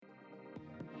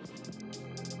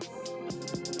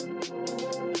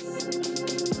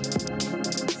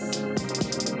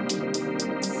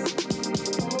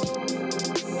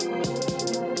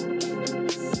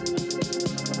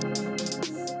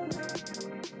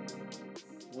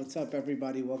What's up,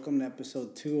 everybody? Welcome to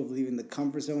episode 2 of Leaving the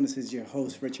Comfort Zone. This is your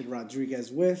host, Richard Rodriguez,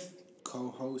 with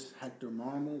co-host Hector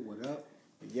Marmol. What up?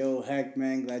 Yo, Heck,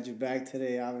 man. Glad you're back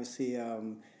today. Obviously,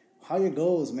 how your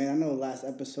goals, man? I know last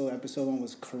episode 1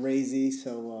 was crazy.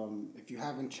 So, if you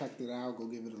haven't checked it out, go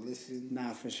give it a listen.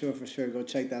 Nah, for sure. Go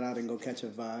check that out and go catch a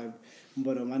vibe.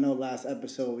 But I know last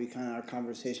episode our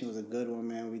conversation was a good one,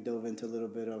 man. We dove into a little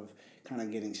bit of kind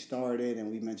of getting started, and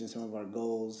we mentioned some of our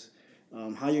goals.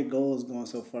 How your goals going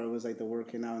so far? It was like the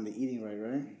working out and the eating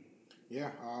right?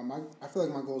 Yeah, I feel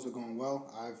like my goals are going well.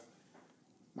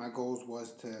 My goals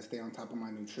was to stay on top of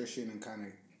my nutrition and kind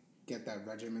of get that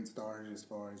regimen started as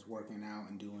far as working out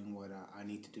and doing what I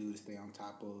need to do to stay on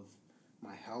top of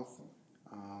my health.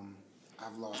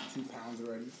 I've lost 2 pounds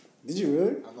already. Did you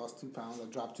really? I've lost 2 pounds. I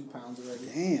dropped 2 pounds already.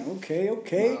 Damn,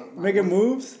 okay. Making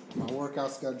moves? My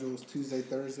workout schedule is Tuesday,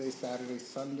 Thursday, Saturday,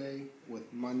 Sunday,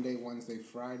 with Monday, Wednesday,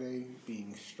 Friday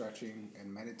being stretching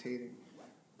and meditating.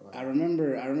 But I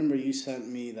remember you sent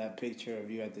me that picture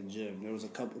of you at the gym. There was a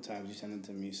couple times you sent it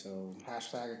to me, so...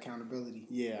 Hashtag accountability.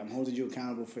 Yeah, I'm holding you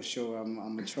accountable for sure. I'm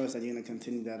going to trust that you're going to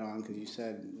continue that on because you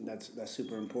said that's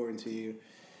super important to you.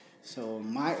 So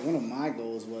one of my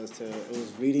goals was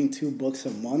reading 2 books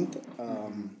a month.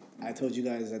 I told you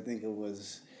guys, I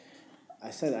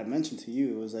mentioned to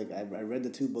you, it was like I read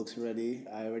the 2 books already.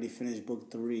 I already finished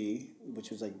book 3, which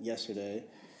was like yesterday.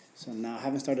 So now I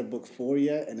haven't started book 4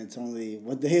 yet, and it's only,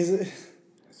 what day is it?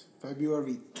 It's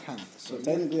February 10th. So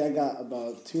technically I got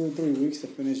about 2 or 3 weeks to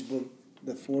finish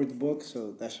the 4th book,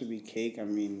 so that should be cake. I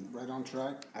mean, right on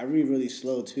track. I read really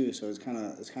slow too, so it's kind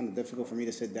of difficult for me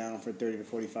to sit down for 30 to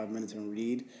 45 minutes and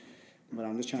read. But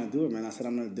I'm just trying to do it, man. I said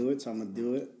I'm gonna do it, so I'm gonna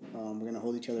do it. We're gonna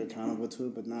hold each other accountable to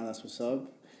it, but nah, that's what's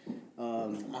up.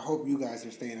 I hope you guys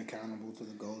are staying accountable to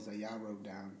the goals that y'all wrote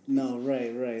down. No,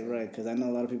 right. Because I know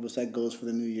a lot of people set goals for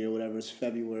the new year, whatever. It's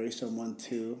February, so month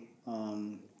 2.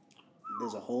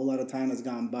 There's a whole lot of time that's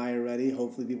gone by already.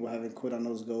 Hopefully, people haven't quit on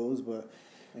those goals, but.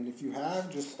 And if you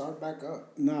have, just start back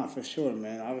up. Nah, for sure,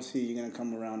 man. Obviously, you're going to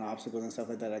come around obstacles and stuff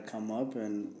like that come up,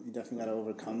 and you definitely got to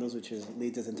overcome those,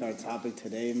 leads us into our topic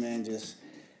today, man. Just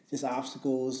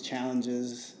obstacles,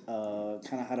 challenges,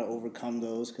 kind of how to overcome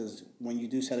those, because when you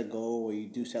do set a goal or you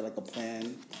do set like a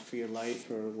plan for your life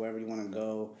or wherever you want to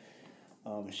go,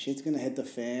 shit's going to hit the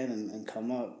fan and come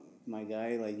up. My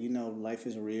guy, life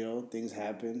is real. Things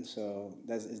happen, so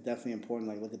it's definitely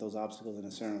important. Look at those obstacles in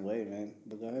a certain way, man.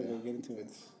 But go ahead, go get into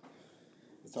it.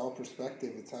 It's all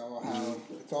perspective. It's all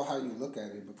how you look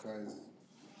at it. Because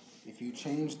if you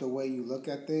change the way you look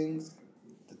at things,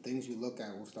 the things you look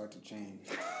at will start to change.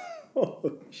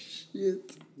 Oh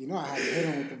shit! You know I had to hit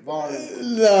him with the bar.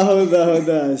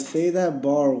 No. Say that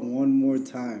bar one more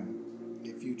time.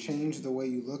 If you change the way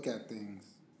you look at things,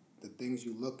 the things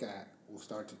you look at will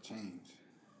start to change.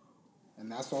 And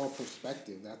that's all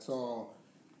perspective. That's all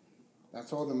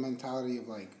the mentality of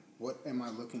what am I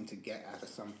looking to get out of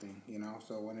something,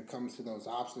 So when it comes to those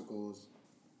obstacles,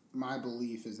 my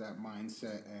belief is that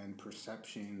mindset and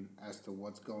perception as to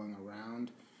what's going around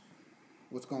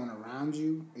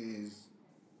you is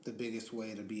the biggest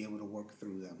way to be able to work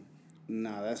through them.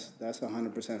 Nah, that's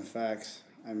 100% facts.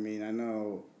 I mean, I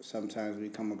know sometimes we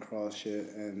come across shit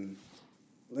and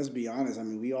let's be honest, I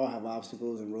mean, we all have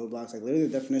obstacles and roadblocks. Literally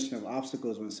the definition of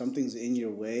obstacles when something's in your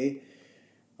way,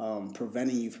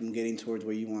 preventing you from getting towards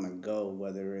where you want to go,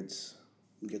 whether it's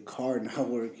your car not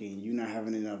working, you not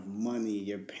having enough money,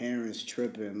 your parents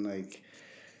tripping,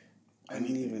 I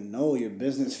didn't even know, your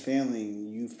business failing,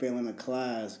 you failing a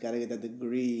class, got to get that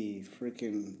degree,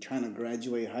 freaking trying to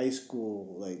graduate high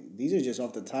school. These are just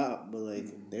off the top, but,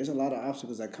 there's a lot of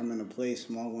obstacles that come into play,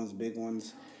 small ones, big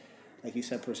ones. Like you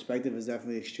said, perspective is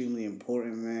definitely extremely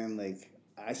important, man.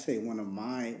 I say one of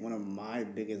my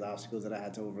biggest obstacles that I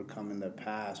had to overcome in the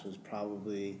past was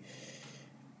probably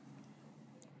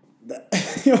the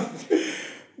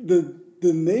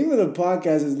name of the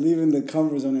podcast is Leaving the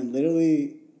Comfort Zone, and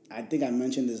literally, I think I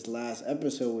mentioned this last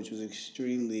episode, which was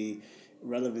extremely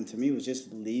relevant to me, was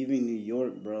just leaving New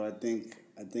York, bro. I think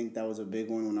that was a big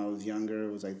one when I was younger.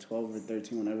 It was 12 or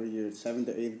 13, whenever you're 7th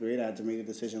or 8th grade, I had to make a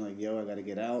decision yo, I got to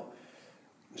get out.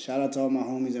 Shout out to all my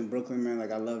homies in Brooklyn, man.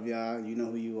 I love y'all. You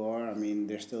know who you are. I mean,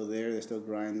 they're still there. They're still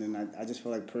grinding. I just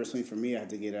feel personally for me, I had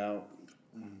to get out.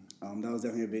 That was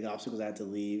definitely a big obstacle. I had to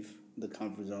leave the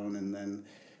comfort zone and then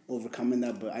overcoming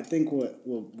that. But I think what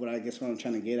I'm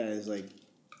trying to get at is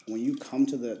when you come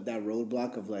to that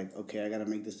roadblock of okay, I got to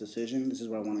make this decision. This is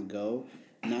where I want to go.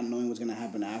 Not knowing what's going to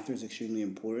happen after is extremely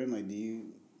important.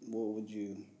 What would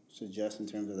you suggest in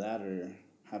terms of that or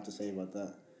have to say about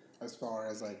that? As far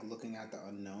as looking at the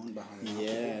unknown behind it.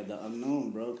 Yeah, the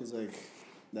unknown, bro, because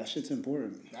that shit's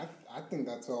important. I I think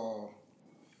that's all.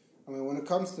 I mean, when it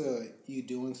comes to you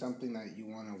doing something that you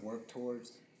want to work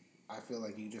towards, I feel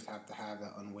like you just have to have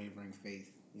that unwavering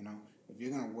faith. You know, if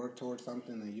you're gonna work towards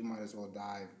something, then you might as well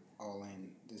dive all in.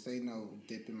 This ain't no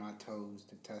dipping my toes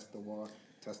to test the water.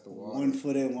 Test the water. 1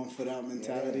 foot in, 1 foot out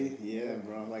mentality. Yeah.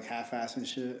 Bro. Like half-assing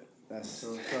shit. That's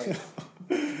So it's like,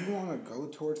 if you want to go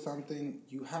towards something,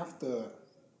 you have to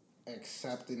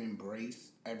accept and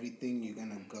embrace everything you're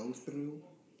gonna go through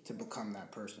to become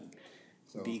that person.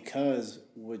 So because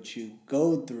what you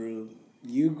go through,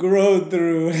 you grow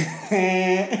through.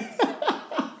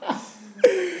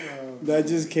 That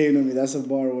just came to me. That's a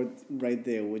bar right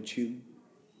there. What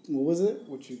was it?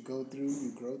 what you go through,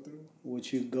 you grow through.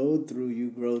 What you go through, you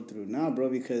grow through. Nah, bro,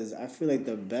 because I feel like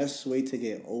the best way to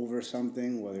get over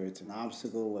something, whether it's an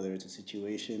obstacle, whether it's a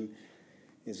situation,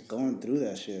 is going through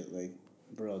that shit. Like,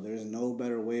 bro, there's no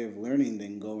better way of learning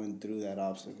than going through that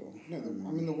obstacle. No,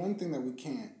 I mean, the one thing that we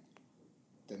can't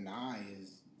deny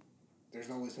is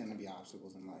there's always going to be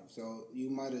obstacles in life. So you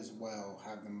might as well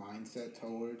have the mindset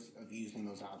towards of using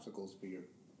those obstacles for your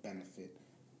benefit,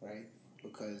 right?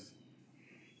 Because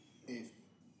if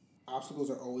obstacles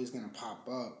are always going to pop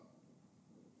up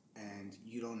and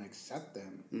you don't accept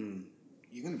them,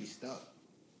 you're going to be stuck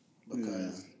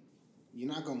because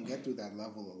you're not going to get through that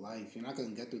level of life. You're not going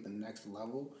to get through the next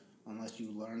level unless you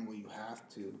learn what you have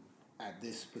to at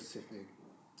this specific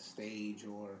stage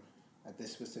or at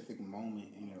this specific moment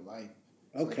in your life.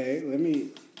 Okay,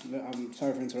 I'm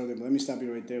sorry for interrupting, but let me stop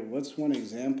you right there. What's one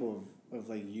example of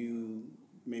like you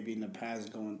maybe in the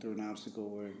past going through an obstacle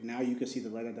where now you can see the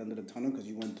light at the end of the tunnel because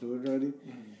you went through it already?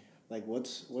 Mm-hmm. Like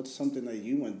what's something that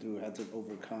you went through, had to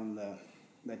overcome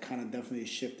that kind of definitely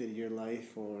shifted your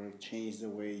life or changed the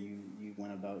way you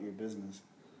went about your business?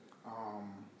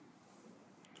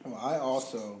 Well, I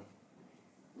also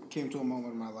came to a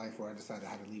moment in my life where I decided I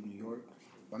had to leave New York.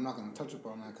 But I'm not going to touch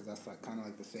upon that because that's like kind of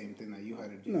like the same thing that you had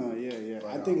to do. No, yeah.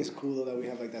 But, I think it's cool though that we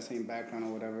have like that same background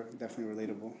or whatever. Definitely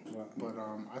relatable. But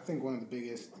I think one of the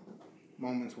biggest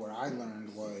moments where I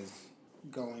learned was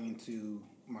going into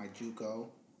my JUCO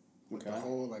with the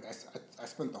whole, like I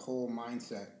spent the whole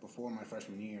mindset before my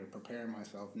freshman year preparing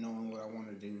myself, knowing what I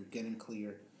wanted to do, getting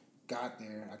clear. Got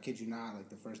there, I kid you not, like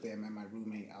the first day I met my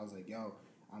roommate, I was like, yo,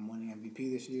 I'm winning MVP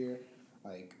this year.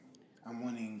 Like, I'm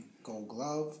winning Gold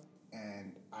Glove.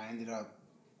 And I ended up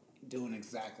doing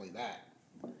exactly that.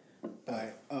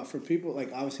 But for people,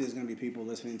 like obviously there's gonna be people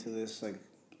listening to this like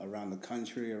around the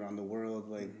country, around the world.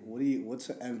 Like, what's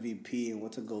an MVP and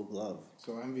what's a Gold Glove?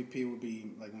 So MVP would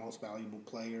be like most valuable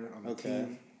player on the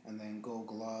team, and then Gold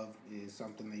Glove is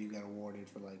something that you get awarded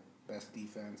for like best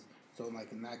defense. So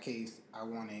like in that case, I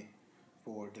won it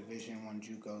for Division I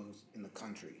JUCOs in the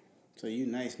country. So you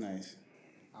nice.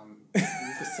 You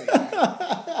could say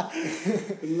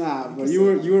that. Nah, but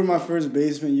you were my first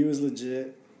baseman. You was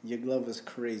legit. Your glove was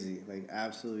crazy, like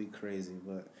absolutely crazy.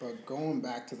 But going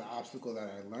back to the obstacle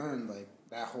that I learned, like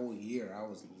that whole year, I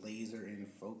was laser in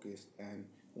focused, and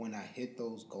when I hit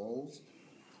those goals,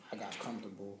 I got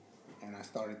comfortable, and I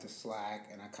started to slack,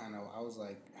 and I was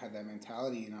like had that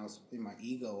mentality, and I was in my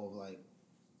ego of like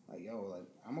yo, like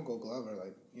I'm a Gold Glover,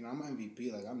 like I'm an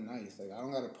MVP, like I'm nice, like I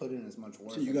don't got to put in as much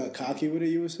work. So you got cocky with it,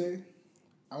 you would say?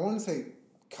 I wouldn't say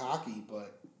cocky,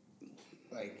 but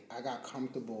like I got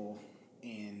comfortable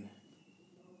in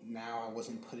now I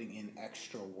wasn't putting in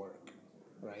extra work,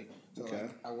 right? So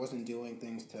like I wasn't doing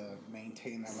things to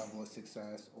maintain that level of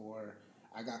success, or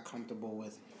I got comfortable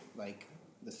with like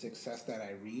the success that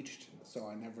I reached, so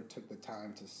I never took the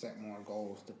time to set more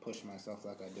goals to push myself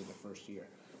like I did the first year.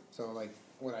 So like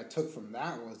what I took from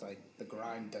that was like the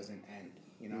grind doesn't end,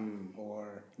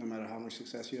 or no matter how much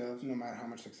success you have. No matter how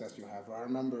much success you have. I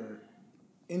remember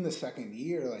in the second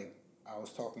year, like I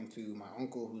was talking to my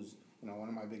uncle, who's one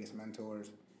of my biggest mentors,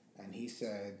 and he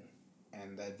said,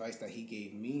 and the advice that he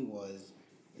gave me was,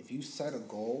 if you set a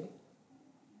goal,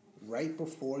 right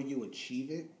before you achieve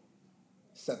it,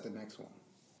 set the next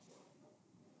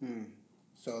one.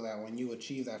 So that when you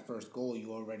achieve that first goal,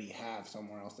 you already have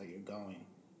somewhere else that you're going.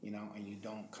 And you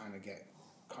don't kind of get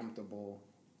comfortable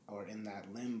or in that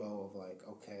limbo of like,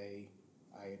 okay,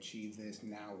 I achieved this,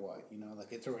 now what? Like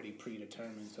it's already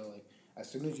predetermined. So like as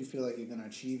soon as you feel like you're going to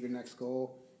achieve your next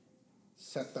goal,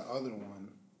 set the other one.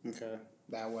 Okay.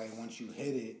 That way, once you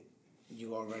hit it,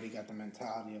 you already got the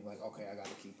mentality of like, okay, I got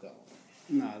to keep going.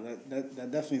 Nah,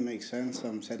 that definitely makes sense.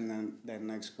 Setting that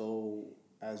next goal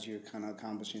as you're kind of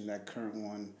accomplishing that current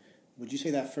one. Would you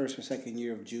say that first or second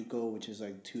year of JUCO, which is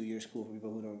like 2-year school for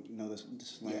people who don't know the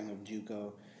slang of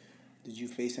JUCO, did you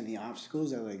face any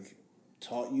obstacles that like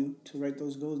taught you to write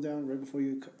those goals down right before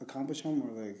you accomplish them,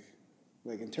 or like?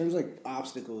 Like in terms of like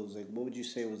obstacles, like what would you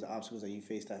say was the obstacles that you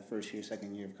faced that first year,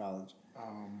 second year of college?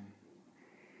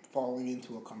 Falling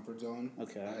into a comfort zone.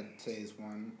 Okay. I'd say is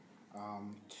one.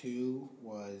 Two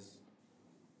was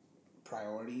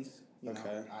priorities. You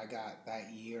know, I got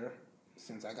that year,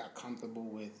 since I got comfortable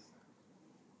with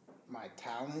my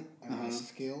talent and my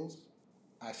skills,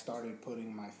 I started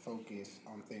putting my focus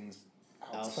on things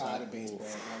outside of baseball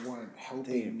that weren't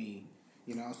helping me.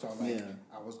 You know, so like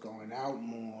I was going out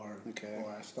more,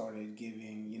 or I started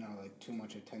giving, you know, like too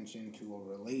much attention to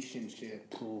a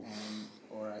relationship,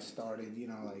 or I started, you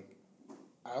know, like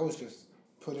I was just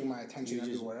putting my attention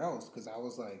everywhere else because I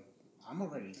was like, I'm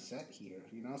already set here,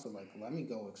 you know, so like let me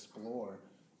go explore,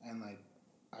 and like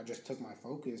I just took my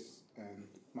focus and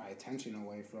my attention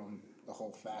away from the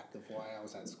whole fact of why I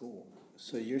was at school.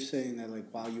 So you're saying that like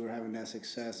while you were having that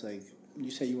success, like you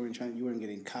said you weren't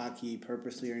getting cocky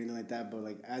purposely or anything like that, but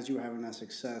like as you were having that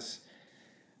success,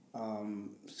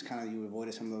 it's kind of you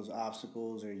avoided some of those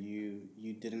obstacles, or you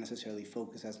didn't necessarily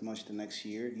focus as much the next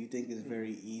year. Do you think it's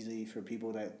very easy for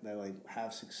people that like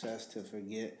have success to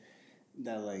forget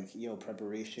that like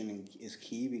preparation is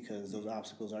key, because those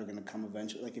obstacles are gonna come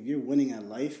eventually? Like if you're winning at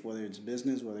life, whether it's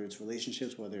business, whether it's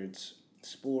relationships, whether it's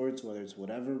sports, whether it's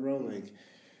whatever, bro, like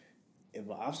if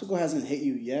an obstacle hasn't hit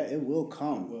you yet, it will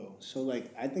come. It will. So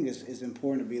like I think it's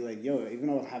important to be like, even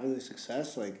though I'm having this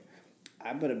success, like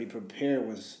I better be prepared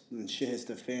when shit hits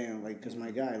the fan, like, because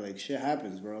my guy, like, shit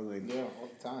happens, bro. Like, all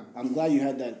the time. I'm glad you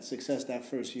had that success that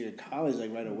first year of college,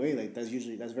 like, right away. Like, that's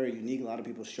very unique. A lot of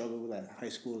people struggle with that high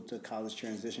school to college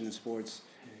transition in sports.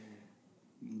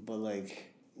 But,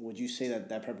 like, would you say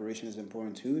that preparation is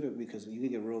important, too? Because you can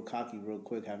get real cocky real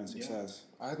quick having success.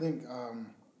 Yeah. I think,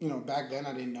 back then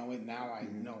I didn't know it. Now I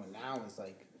know it. Now it's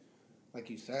like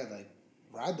you said, like,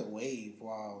 ride the wave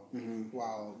while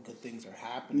good things are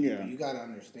happening. Yeah. But you got to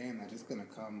understand that it's going to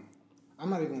come. I'm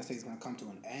not even going to say it's going to come to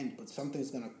an end, but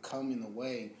something's going to come in the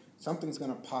way. Something's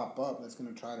going to pop up that's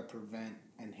going to try to prevent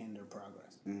and hinder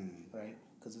progress, right?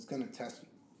 Because it's going to test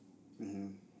you.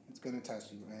 It's going to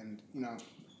test you. And,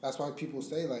 that's why people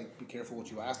say, like, be careful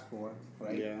what you ask for,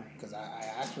 right? Yeah. Because I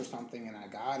asked for something and I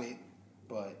got it,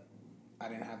 but I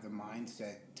didn't have the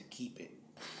mindset to keep it.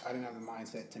 I didn't have the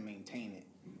mindset to maintain it.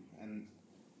 And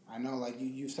I know, like,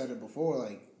 you said it before,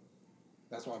 like,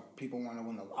 that's why people want to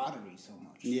win the lottery so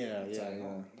much. Yeah, it's yeah, like,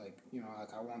 yeah.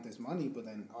 Like, I want this money, but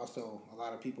then also a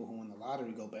lot of people who win the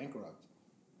lottery go bankrupt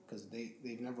because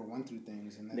they've never went through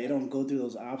things. And then they don't go through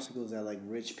those obstacles that, like,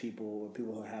 rich people or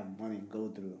people who have money go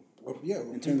through.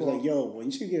 In terms of, like, when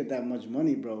you get that much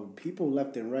money, bro, people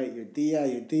left and right, your tia,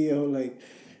 your tío, like,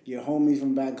 your homies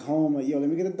from back home, like, let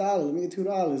me get $1, let me get $2.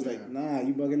 Yeah. Like, nah,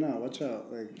 you bugging out, watch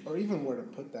out. Like, or even where to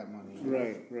put that money.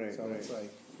 Right. So it's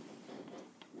like,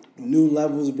 new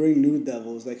levels bring new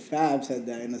devils. Like Fab said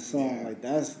that in a song. Yeah. Like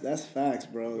that's facts,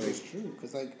 bro. Like, it's true,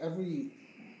 because like every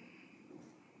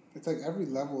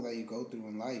level that you go through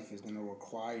in life is gonna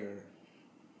require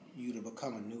you to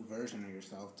become a new version of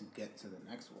yourself to get to the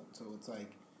next one. So it's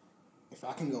like, if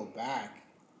I can go back,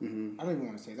 I don't even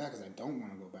want to say that because I don't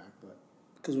want to go back, but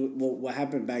because what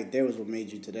happened back there was what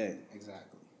made you today.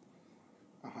 Exactly,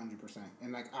 100%.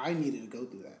 And like I needed to go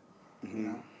through that,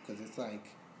 because it's like,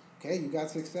 okay, you got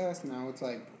success. Now it's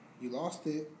like you lost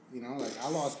it. Like I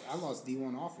lost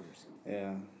D1 offers.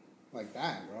 Yeah. Like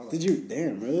that, bro. Like, did you?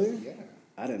 Damn, really? Yeah.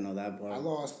 I didn't know that, bro. I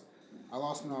lost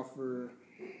an offer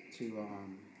to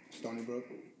Stony Brook.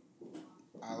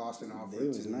 I lost an offer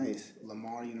to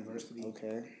Lamar University.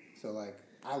 Okay. So like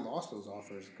I lost those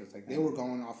offers because like they were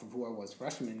going off of who I was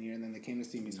freshman year, and then they came to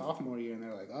see me sophomore year, and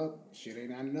they're like, "Oh, shit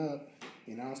ain't adding up,"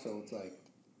 So it's like,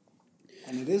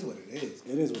 and it is what it is.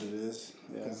 It is what it is.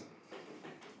 Yeah. Because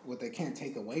what they can't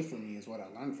take away from me is what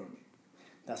I learned from it.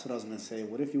 That's what I was gonna say.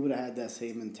 What if you would have had that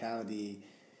same mentality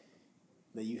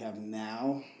that you have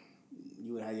now?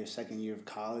 You would have your second year of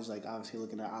college, like obviously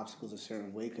looking at obstacles a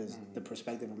certain way, because the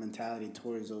perspective and mentality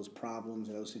towards those problems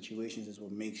or those situations is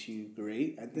what makes you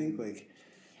great. I think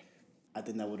I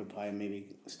think that would have probably maybe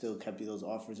still kept you those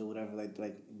offers or whatever.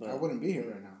 But I wouldn't be here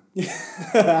right now.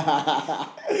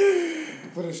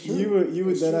 But it's true. You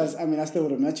would dead ass. I mean, I still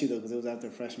would have met you though, because it was after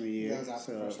freshman year. Yeah, it was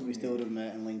after freshman year. We still would have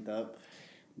met and linked up.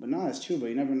 But no, it's true. But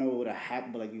you never know what would have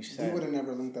happened. But like you said, we would have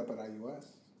never linked up at IUS.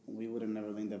 We would have never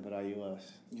linked up at IUS.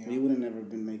 Yeah. We would have never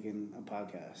been making a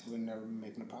podcast. We would have never been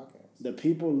making a podcast. The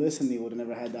people listening would have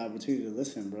never had the opportunity to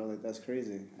listen, bro. Like that's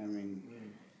crazy. I mean,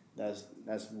 that's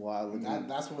wild. And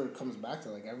that's where it comes back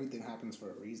to. Like everything happens for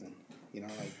a reason.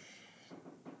 Like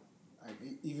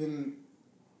even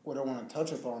what I want to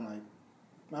touch upon. Like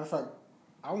matter of fact,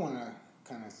 I want to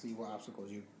kind of see what obstacles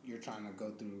you're trying to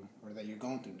go through or that you're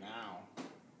going through now.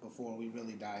 before we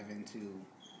really dive into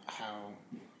how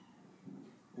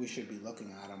we should be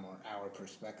looking at them or our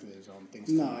perspectives on things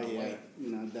coming our way.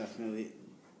 No, definitely.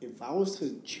 If I was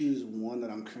to choose one that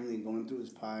I'm currently going through, is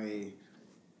probably.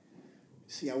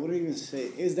 See, I wouldn't even say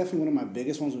it's definitely one of my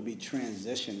biggest ones would be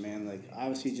transition, man. Like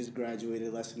obviously just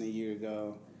graduated less than a year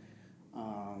ago.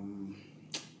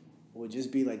 Would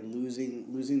just be like losing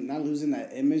not losing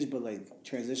that image, but like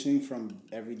transitioning from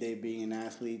everyday being an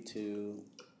athlete to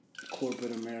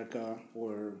corporate America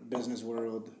or business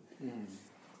world.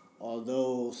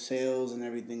 Although sales and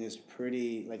everything is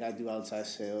pretty like I do outside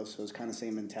sales, so it's kind of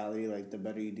same mentality. Like the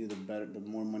better you do, the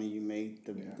more money you make.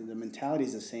 The mentality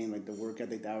is the same. Like the work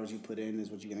ethic, the hours you put in is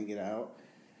what you're gonna get out.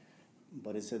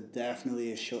 But it's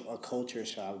definitely a culture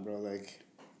shock, bro. Like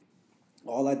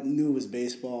all I knew was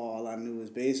baseball. All I knew was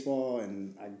baseball,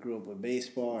 and I grew up with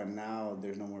baseball, and now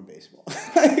there's no more baseball.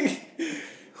 Like,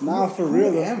 now for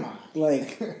real, who am I?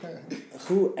 Like,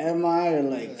 who am I, or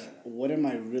like, what am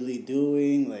I really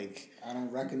doing? Like, I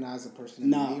don't recognize the person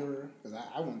in the mirror because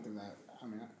I went through that.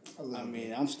 I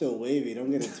mean, I'm still wavy.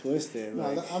 Don't get it twisted.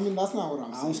 No, like, that's not what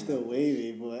I'm saying. I'm still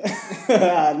wavy, but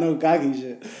no cocky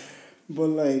shit. But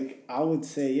like I would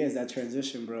say, yes, that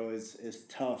transition, bro, is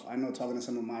tough. I know talking to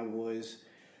some of my boys,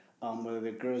 whether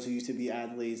they're girls who used to be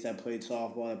athletes that played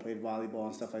softball, that played volleyball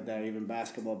and stuff like that, or even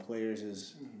basketball players,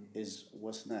 is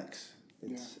what's next.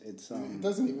 It's it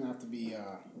doesn't even have to be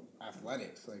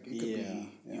athletics. Like it could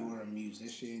be you were a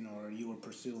musician or you were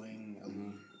pursuing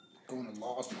going to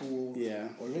law school.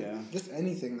 Or just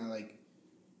anything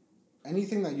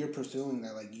that you're pursuing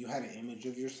that like you had an image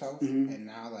of yourself and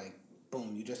now like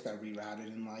boom, you just got rerouted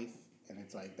in life, and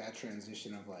it's like that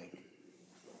transition of like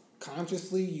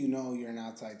consciously you're an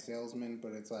outside salesman,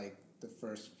 but it's like the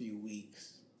first few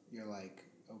weeks you're like,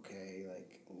 okay,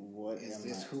 like what is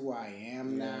this who I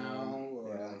am now,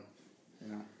 or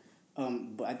like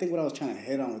but I think what I was trying to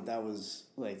hit on with that was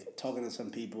like talking to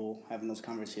some people, having those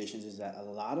conversations, is that a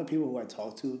lot of people who I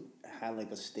talked to had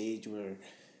like a stage where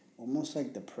almost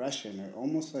like depression or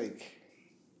almost like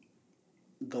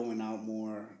going out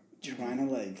more, trying to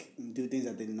like do things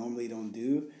that they normally don't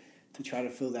do to try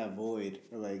to fill that void,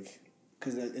 or like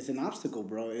because it's an obstacle,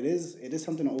 bro. It is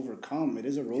something to overcome. It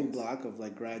is a roadblock of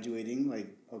like graduating. Like,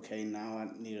 okay, now I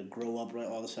need to grow up. Right,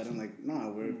 all of a sudden, like,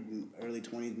 no, we're early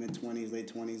 20s, mid 20s,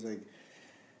 late 20s. Like,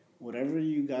 whatever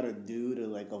you gotta do to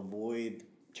like avoid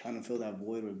trying to fill that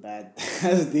void with bad.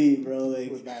 That's deep, bro.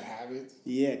 Like with bad habits.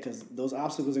 Yeah, because those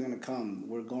obstacles are gonna come.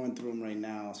 We're going through them right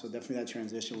now. So definitely that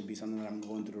transition would be something that I'm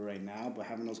going through right now. But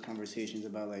having those conversations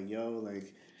about like, yo,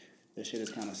 like this shit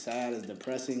is kind of sad. It's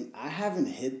depressing. I haven't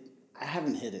hit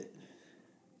it.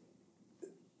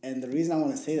 And the reason I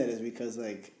want to say that is because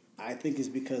like I think it's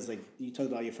because like you talked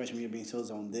about your freshman year being so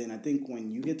zoned in. I think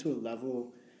when you get to a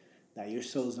level that you're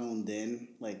so zoned in,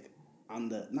 like on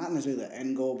the not necessarily the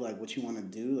end goal, but like what you want to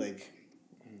do, like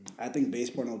I think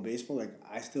baseball, no baseball, like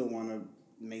I still want to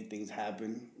make things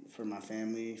happen for my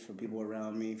family, for people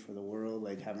around me, for the world,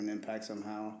 like have an impact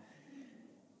somehow.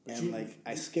 And like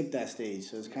I skipped that stage,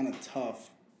 so it's kind of tough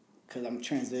because I'm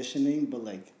transitioning, but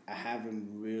like I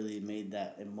haven't really made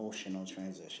that emotional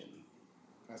transition.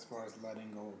 As far as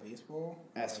letting go of baseball?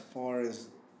 As far as...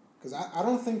 Because I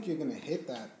don't think you're going to hit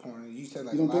that point. You said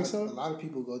like you don't think so? A lot of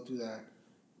people go through that,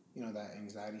 that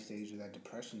anxiety stage or that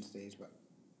depression stage, but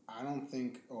I don't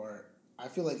think, or I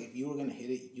feel like if you were going to hit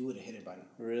it, you would have hit it by now.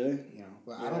 Really?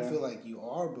 But I don't feel like you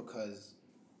are because,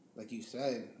 like you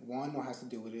said, one, what has to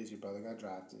do with it is your brother got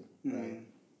drafted, right?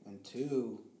 And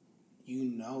two, you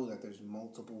know that there's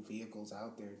multiple vehicles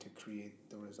out there to create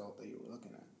the result that you were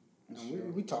looking at.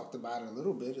 And we talked about it a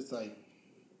little bit. It's like,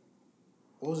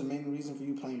 what was the main reason for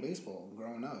you playing baseball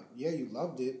growing up? Yeah, you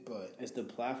loved it, but... It's the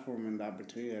platform and the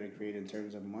opportunity that it created in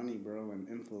terms of money, bro, and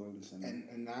influence.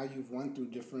 And now you've went through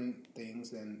different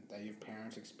things that your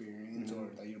parents experienced or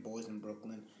that your boys in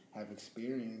Brooklyn have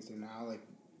experienced. And now, like,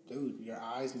 dude, your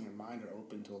eyes and your mind are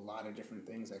open to a lot of different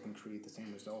things that can create the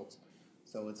same results.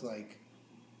 So it's like,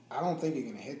 I don't think you're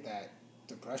going to hit that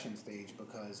depression stage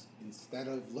because instead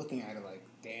of looking at it like,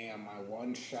 damn, my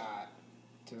one shot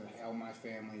to hell my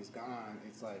family is gone,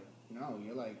 it's like, no,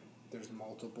 you're like, there's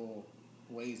multiple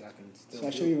ways I can still So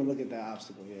I shouldn't even look at that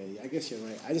obstacle. Yeah, I guess you're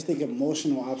right. I just think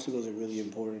emotional obstacles are really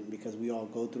important because we all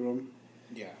go through them.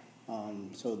 Yeah.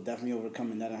 So definitely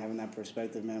overcoming that and having that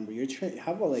perspective, man. But you're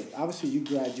how about like obviously you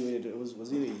graduated?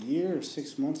 Was it a year or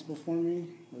 6 months before me?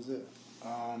 Was it?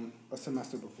 A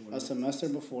semester before. A semester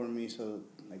before me, so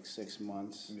like 6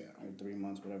 months. Yeah. Or 3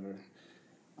 months, whatever.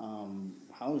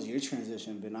 How has your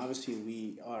transition been? Obviously,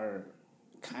 we are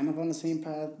kind of on the same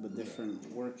path, but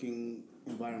different working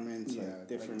environments,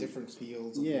 different like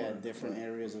fields. Different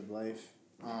areas of life.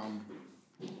 Um,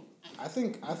 I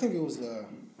think it was the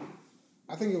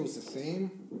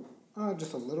same,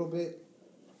 just a little bit,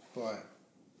 but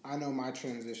I know my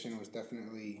transition was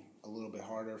definitely a little bit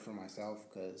harder for myself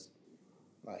because,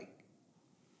 like,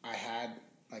 I had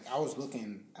I was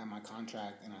looking at my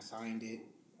contract and I signed it,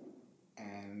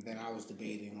 and then I was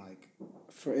debating like,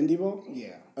 For indie ball?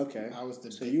 yeah, Okay. I was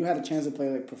So you had a chance to play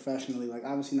like professionally, like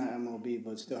obviously not MLB,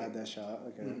 but still had that shot.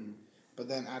 Okay. Mm-hmm. But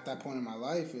then at that point in my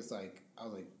life, it's like I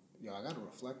was like, yo, I got to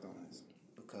reflect on this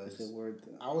because Is it worth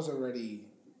it? I was already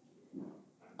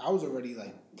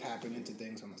like tapping into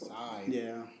things on the side.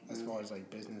 Yeah. As far as like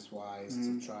business wise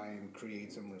to try and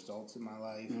create some results in my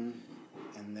life.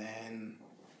 And then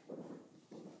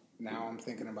now I'm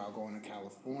thinking about going to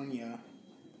California.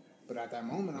 But at that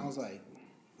moment I was like,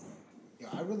 yo,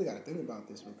 I really got to think about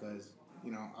this because,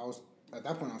 I was at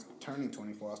that point I was turning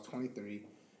 24, I was 23,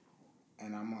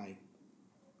 and I'm like,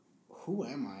 who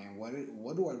am I and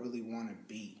what do I really want to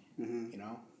be? You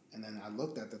know? And then I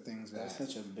looked at the things That's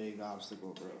such a big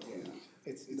obstacle, bro. Yeah.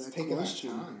 It's taking that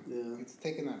time. Yeah. It's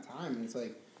taking that time, and it's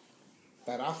like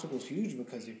that obstacle's huge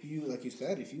because if you, like you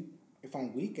said, if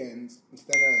on weekends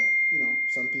instead of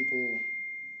some people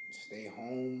stay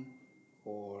home,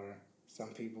 or some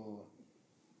people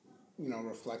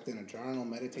reflect in a journal,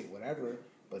 meditate, whatever.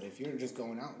 But if you're just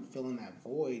going out and filling that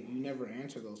void, you never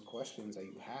answer those questions that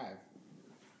you have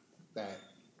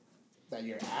that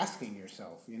you're asking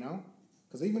yourself,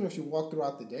 Because even if you walk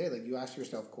throughout the day, like you ask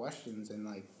yourself questions and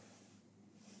like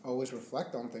always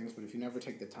reflect on things, but if you never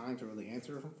take the time to really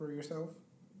answer them for yourself,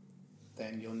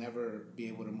 then you'll never be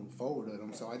able to move forward with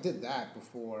them. So I did that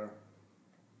before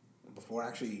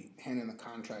actually handing the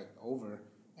contract over,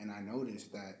 and I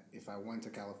noticed that if I went to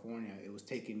California, it was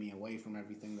taking me away from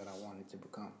everything that I wanted to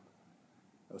become.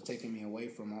 It was taking me away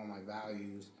from all my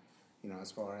values,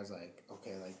 as far as like,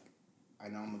 okay, like I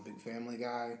know I'm a big family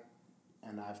guy,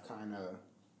 and I've kind of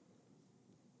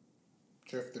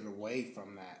drifted away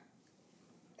from that.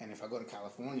 And if I go to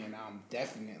California now, I'm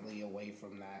definitely away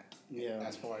from that. Yeah.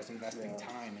 As far as investing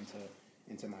time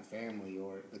into my family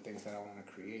or the things that I want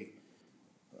to create.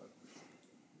 But,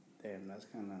 damn, that's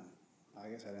kind of. I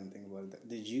guess I didn't think about it.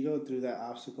 Did you go through that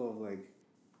obstacle of like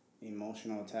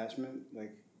emotional attachment?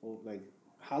 Like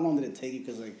how long did it take you?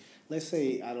 Because like, let's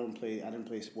say I didn't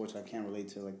play sports. So I can't relate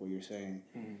to like what you're saying.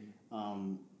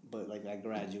 But like I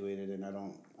graduated and I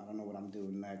don't know what I'm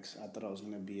doing next. I thought I was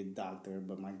gonna be a doctor,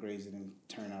 but my grades didn't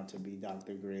turn out to be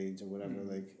doctor grades or whatever.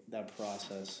 Like that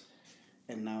process,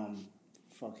 and now I'm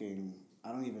fucking.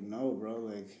 I don't even know, bro.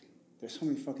 Like there's so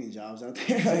many fucking jobs out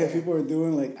there that people are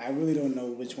doing. Like I really don't know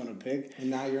which one to pick. And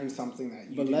now you're in something that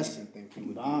you didn't even think you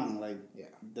would be. Like,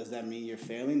 does that mean you're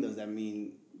failing? Does that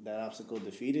mean that obstacle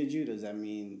defeated you? Does that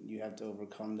mean you have to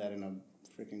overcome that in a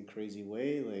freaking crazy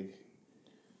way? Like.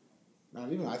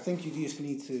 Not even. I think you just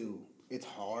need to. It's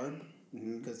hard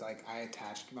because like I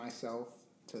attached myself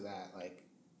to that. Like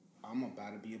I'm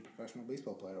about to be a professional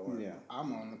baseball player, or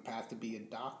I'm on the path to be a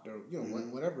doctor.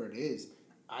 Whatever it is,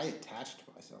 I attached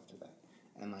myself to that.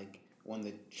 And like when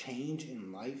the change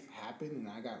in life happened and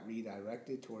I got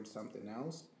redirected towards something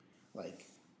else, like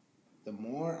the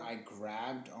more I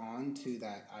grabbed on to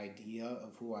that idea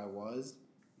of who I was,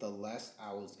 the less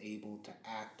I was able to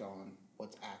act on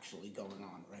what's actually going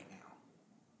on right now.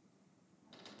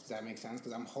 Does that make sense?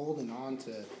 Because I'm holding on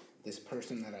to this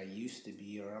person that I used to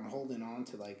be, or I'm holding on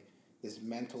to like this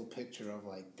mental picture of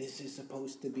like, this is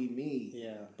supposed to be me.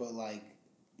 Yeah. But like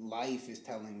life is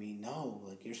telling me, no,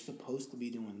 like you're supposed to be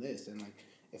doing this. And like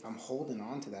if I'm holding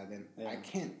on to that, then I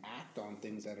can't act on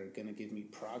things that are going to give me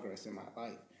progress in my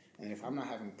life. And if I'm not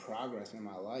having progress in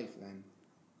my life,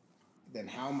 then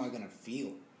how am I going to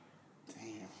feel?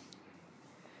 Damn.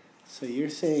 So you're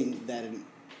saying that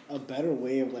a better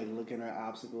way of like looking at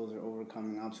obstacles or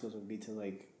overcoming obstacles would be to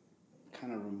like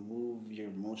kind of remove your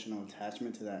emotional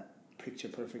attachment to that picture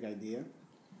perfect idea,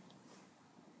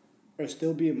 or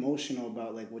still be emotional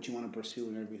about like what you want to pursue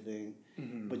and everything,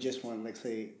 but just want, like,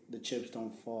 say the chips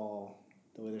don't fall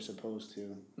the way they're supposed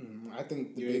to. I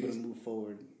think you're able to move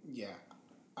forward. Yeah,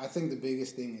 I think the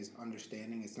biggest thing is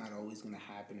understanding it's not always going to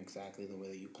happen exactly the way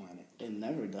that you plan it. It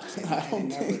never does. It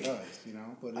never does,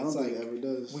 But I don't think it ever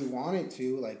does. We want it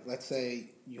to. Like, let's say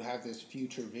you have this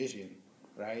future vision,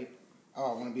 right?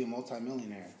 Oh, I want to be a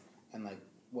multimillionaire, and like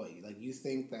what? Like you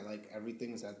think that like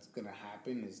everything that's going to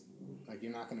happen is like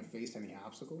you're not going to face any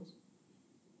obstacles.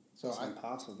 So it's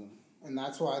impossible. And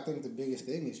that's why I think the biggest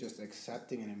thing is just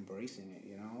accepting and embracing it.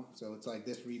 So it's like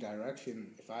this redirection.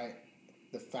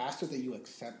 The faster that you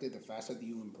accept it, the faster that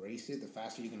you embrace it, the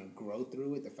faster you're going to grow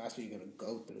through it, the faster you're going to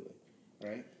go through it,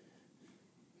 right?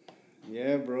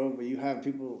 Yeah, bro. But you have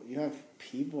people.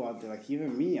 Out there. Like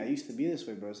even me, I used to be this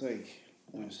way, bro. It's like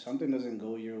when something doesn't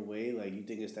go your way, like you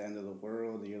think it's the end of the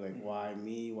world, and you're like, why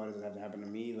me? Why does it have to happen to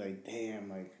me? Like, damn,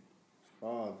 like,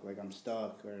 fuck, like I'm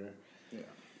stuck or Yeah.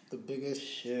 The biggest.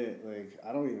 shit. Like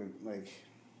I don't even like,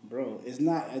 bro. It's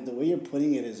not the way you're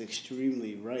putting it is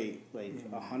extremely right. Like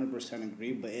 100%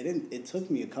 agree. But it didn't. It took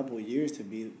me a couple of years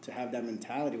to have that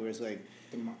mentality where it's like,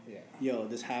 Yeah. yo,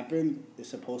 this happened. It's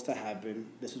supposed to happen.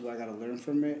 This is what I gotta learn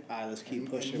from it. All right, let's keep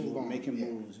pushing, move on. making Yeah.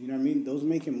 moves. You know what I mean? Those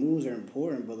making moves are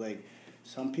important, but like,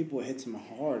 some people it hits them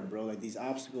hard, bro. Like these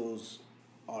obstacles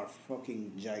are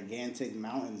fucking gigantic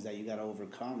mountains that you gotta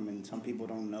overcome, and some people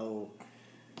don't know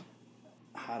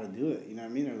how to do it. You know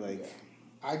what I mean? Or like,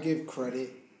 I give credit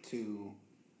to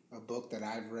a book that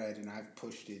I've read and I've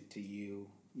pushed it to you.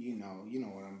 You know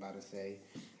what I'm about to say.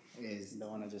 Is the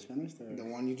one I just finished, or the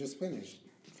one you just finished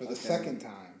for the Okay. second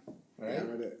time, right? yeah, I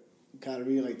read it. Gotta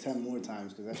read it like 10 more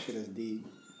times because that shit is deep.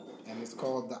 And it's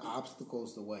called The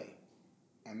Obstacle's the Way.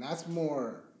 And that's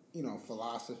more,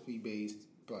 philosophy based,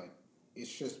 but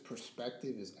it's just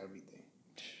perspective is everything.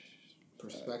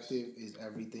 Perspective is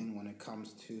everything when it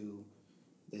comes to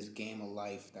this game of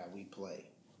life that we play,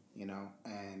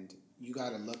 and you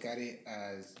got to look at it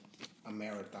as a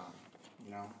marathon,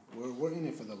 we're in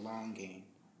it for the long game,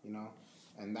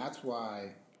 and that's why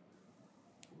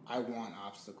I want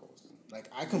obstacles. Like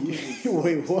I completely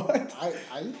Wait, what?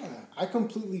 I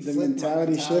completely The flipped my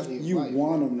mentality shift. of You life.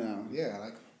 want them now. Yeah,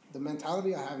 like the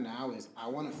mentality I have now is I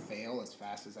want to fail as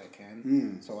fast as I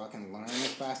can, so I can learn as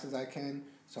fast as I can,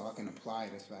 so I can apply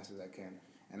it as fast as I can.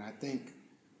 And I think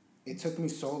it took me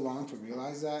so long to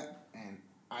realize that, and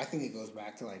I think it goes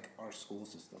back to like our school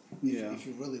system. Yeah. If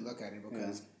you really look at it,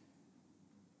 because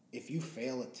if you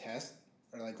fail a test,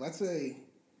 or like let's say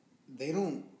they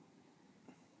don't,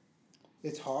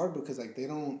 it's hard because like they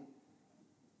don't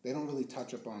really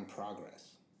touch upon progress,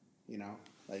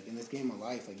 like in this game of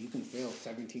life, like you can fail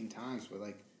 17 times, but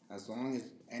like as long as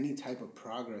any type of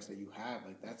progress that you have,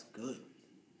 like that's good.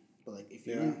 But like if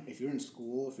you're in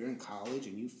school, if you're in college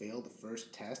and you fail the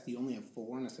first test, you only have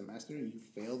 4 in a semester and you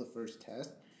fail the first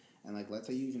test, and like let's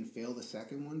say you even fail the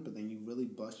second one, but then you really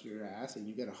bust your ass and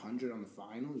you get 100 on the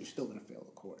final, you're still gonna fail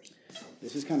the course.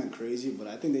 This is kind of crazy, but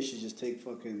I think they should just take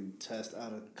fucking tests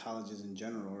out of colleges in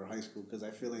general or high school, because I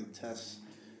feel like tests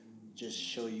just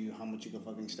show you how much you can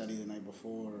fucking study the night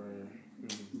before. Or,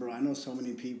 bro, I know so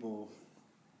many people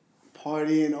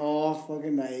partying all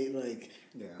fucking night, like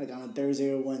on a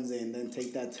Thursday or Wednesday, and then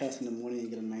take that test in the morning and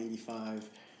get a 95.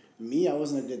 Me, I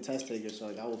wasn't a good test taker, so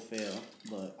like I would fail,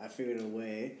 but I figured a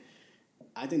way.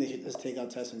 I think they should just take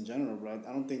out tests in general, bro.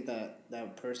 I don't think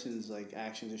that person's like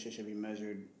actions or shit should be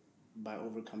measured by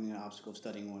overcoming an obstacle of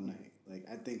studying one night. Like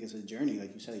I think it's a journey,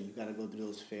 like you said. You got to go through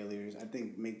those failures. I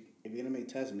think if you're gonna make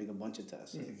tests, make a bunch of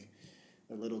tests, like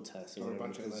a little tests or a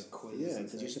bunch of like quizzes. Yeah,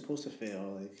 because you're supposed to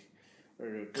fail, like.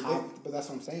 But that's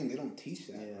what I'm saying. They don't teach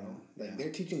that, bro. Like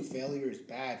they're teaching failure is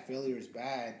bad.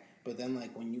 But then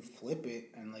like when you flip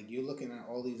it and like you're looking at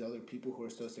all these other people who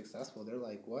are so successful, they're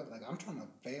like, what? Like I'm trying to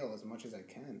fail as much as I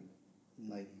can,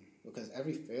 like because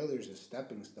every failure is a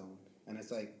stepping stone, and it's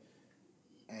like,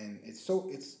 and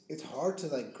it's hard to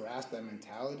like grasp that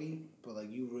mentality, but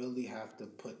like you really have to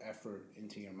put effort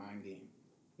into your mind game.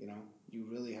 You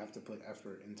really have to put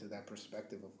effort into that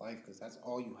perspective of life, because that's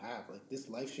all you have. Like this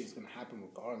life shit is gonna happen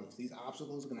regardless. These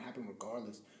obstacles are gonna happen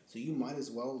regardless. So you might as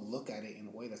well look at it in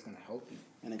a way that's gonna help you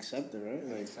and accept it, right?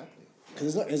 and Like, accept it.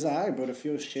 because it's alright, bro, to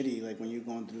feel shitty like when you're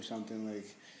going through something,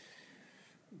 like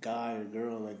guy or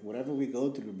girl, like whatever we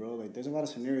go through, bro. Like there's a lot of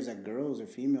scenarios that girls or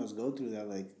females go through that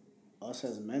like us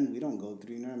as men we don't go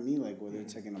through. You know what I mean? Like whether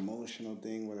it's like an emotional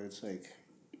thing, whether it's like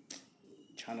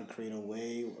trying to create a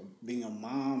way, being a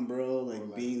mom, bro,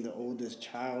 like being the oldest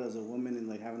child as a woman and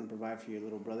like having to provide for your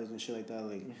little brothers and shit like that.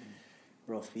 Like,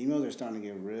 bro, females are starting to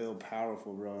get real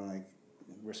powerful, bro. And like,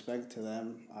 respect to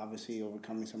them. Obviously,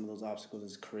 overcoming some of those obstacles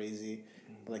is crazy.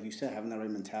 But like you said, having that right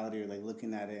mentality or like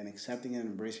looking at it and accepting it and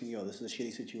embracing, yo, this is a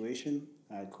shitty situation.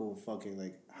 All right, cool, fuck it.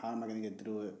 Like, how am I gonna get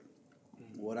through it?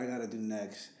 What I gotta do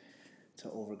next to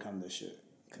overcome this shit?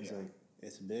 Because like,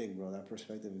 it's big, bro. That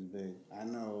perspective is big. I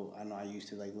know I used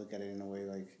to like look at it in a way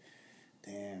like,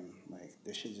 damn, like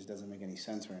this shit just doesn't make any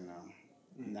sense right now.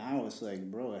 Now it's like,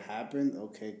 bro, it happened.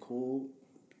 Okay, cool.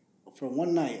 For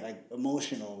one night, like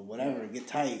emotional, whatever, get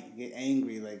tight, get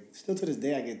angry. Like still to this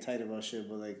day, I get tight about shit.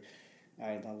 But like, all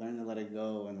right, I learned to let it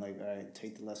go and like, all right,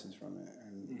 take the lessons from it.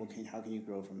 And how can you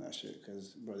grow from that shit? Because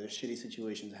bro, there's shitty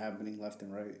situations happening left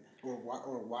and right. Or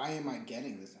why am I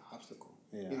getting this obstacle?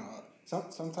 Yeah.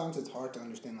 Sometimes it's hard to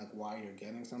understand like why you're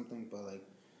getting something, but like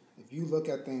if you look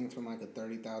at things from like a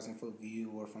 30,000 foot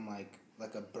view, or from like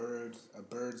a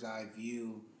bird's eye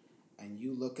view, and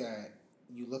you look at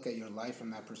your life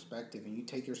from that perspective, and you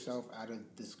take yourself out of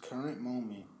this current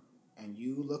moment, and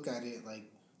you look at it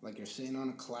like you're sitting on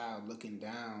a cloud looking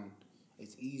down,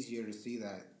 it's easier to see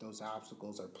that those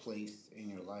obstacles are placed in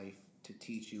your life to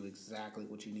teach you exactly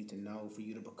what you need to know for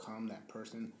you to become that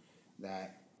person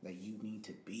that you need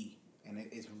to be. And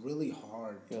it's really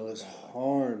hard. Yo, it's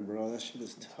hard, bro. That shit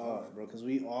is tough, bro. Because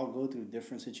we all go through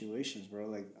different situations, bro.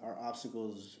 Like, our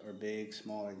obstacles are big,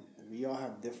 small. Like, we all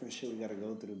have different shit we got to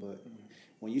go through. But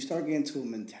when you start getting to a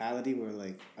mentality where,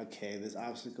 like, okay, this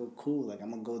obstacle, cool. Like, I'm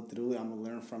going to go through it. I'm going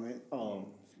to learn from it. Oh,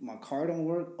 my car don't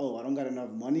work. Oh, I don't got enough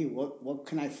money. What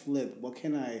can I flip? What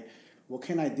can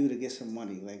I do to get some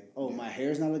money? Like, oh, my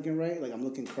hair's not looking right. Like, I'm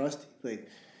looking crusty. Like,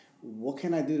 what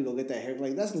can I do to go get that hair?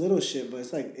 Like, that's little shit, but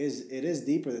it's like, it is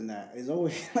deeper than that. It's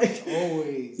always like,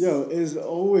 always. Yo, it's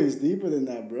always deeper than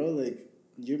that, bro. Like,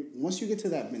 once you get to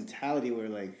that mentality where,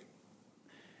 like,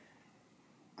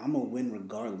 I'm gonna win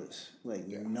regardless. Like,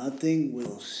 nothing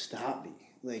will stop me.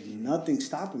 Like, nothing's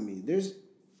stopping me.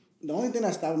 The only thing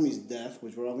that's stopping me is death,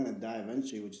 which we're all gonna die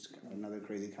eventually, which is another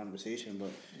crazy conversation.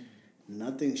 But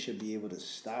nothing should be able to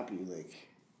stop you. Like,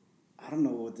 I don't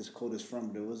know what this quote is from,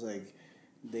 but it was like,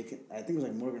 I think it was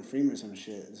like Morgan Freeman or some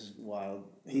shit. This is wild.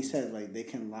 He said, like, they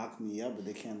can lock me up, but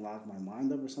they can't lock my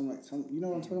mind up or something. You know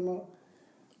what I'm talking about?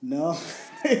 No,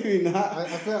 maybe not.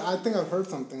 I think I've heard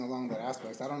something along that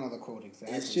aspect. I don't know the quote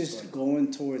exactly. It's just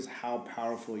going towards how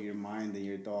powerful your mind and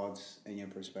your thoughts and your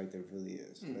perspective really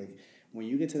is. Like, when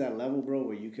you get to that level, bro,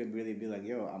 where you could really be like,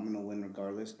 yo, I'm going to win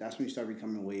regardless, that's when you start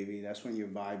becoming wavy. That's when your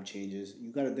vibe changes.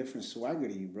 You got a different swagger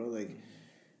to you, bro. Like,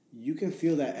 you can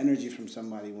feel that energy from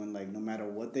somebody when, like, no matter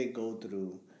what they go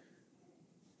through,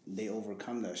 they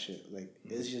overcome that shit. Like,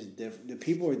 it's just different. The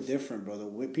people are different, bro.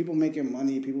 The people making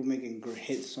money, people making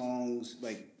hit songs,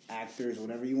 like, actors,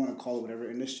 whatever you want to call it,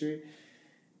 whatever industry,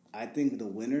 I think the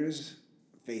winners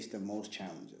face the most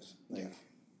challenges. Like,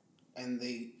 and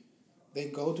they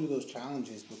go through those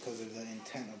challenges because of the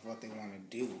intent of what they want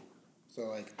to do.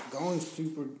 So, like, going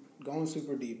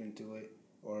super deep into it,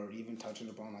 or even touching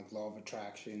upon like law of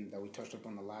attraction that we touched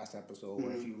upon the last episode,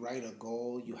 where if you write a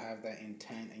goal, you have that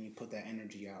intent and you put that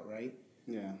energy out, right?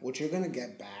 Yeah. What you're gonna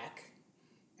get back,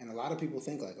 and a lot of people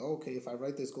think like, oh, okay, if I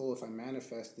write this goal, if I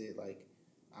manifest it, like,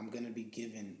 it's gonna be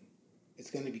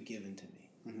given to me.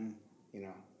 Mm-hmm. You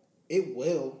know, it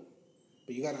will,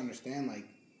 but you gotta understand, like,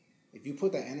 if you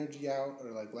put that energy out, or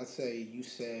like, let's say you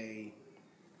say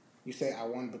I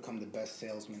want to become the best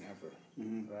salesman ever,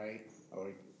 right? Or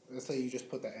let's say you just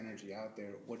put that energy out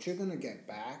there. What you're going to get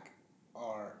back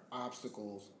are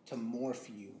obstacles to morph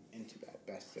you into that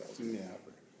best salesman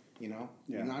ever. You know?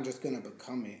 Yeah. You're not just going to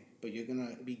become it, but you're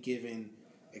going to be given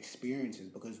experiences.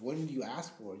 Because what did you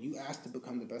ask for? You asked to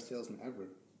become the best salesman ever,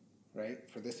 right?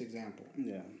 For this example.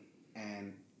 Yeah.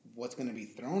 And what's going to be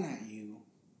thrown at you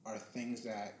are things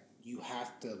that you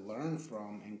have to learn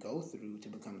from and go through to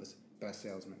become the best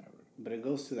salesman ever. But it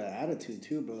goes to that attitude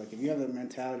too, bro. Like, if you have that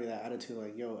mentality, that attitude,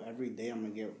 like, yo, every day I'm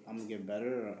gonna get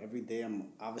better, or every day I'm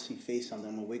obviously face something.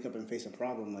 I'm gonna wake up and face a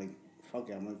problem. Like, fuck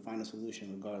it, I'm gonna find a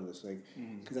solution regardless. Like,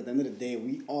 because at the end of the day,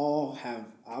 we all have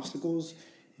obstacles.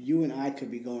 You and I could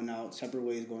be going out separate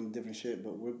ways, going different shit,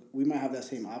 but we might have that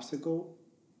same obstacle.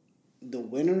 The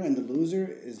winner and the loser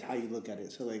is how you look at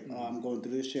it. So, like, oh, I'm going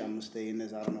through this shit, I'm gonna stay in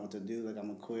this, I don't know what to do, like, I'm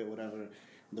gonna quit, whatever.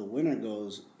 The winner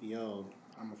goes, yo,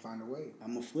 I'm gonna find a way.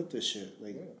 I'm gonna flip this shit.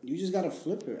 Like, you just gotta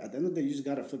flip it. At the end of the day, you just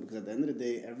gotta flip it, because at the end of the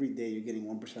day, every day you're getting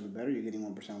 1% better, you're getting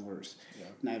 1% worse. Yeah.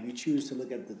 Now, if you choose to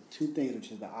look at the two things,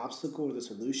 which is the obstacle or the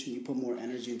solution, you put more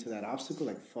energy into that obstacle.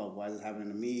 Like, fuck, why is this happening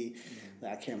to me?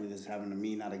 Like, I can't believe this is happening to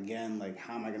me, not again. Like,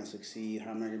 how am I gonna succeed?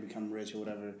 How am I gonna become rich or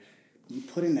whatever? You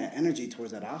put in that energy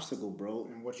towards that obstacle, bro.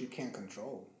 And what you can't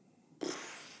control.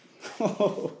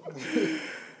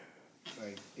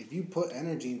 Like, if you put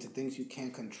energy into things you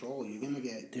can't control, you're gonna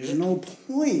get. There's no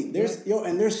point.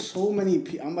 There's so many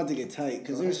people. I'm about to get tight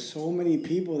because there's so many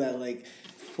people that, like,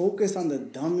 focus on the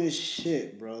dumbest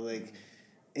shit, bro. Like,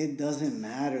 it doesn't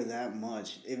matter that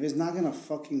much. If it's not gonna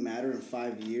fucking matter in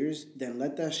 5 years, then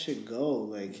let that shit go.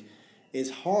 Like, it's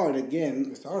hard again.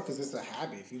 It's hard because it's a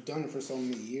habit. If you've done it for so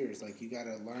many years, like, you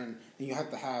gotta learn, and you have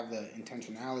to have the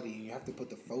intentionality, and you have to put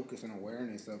the focus and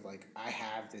awareness of, like, I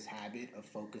have this habit of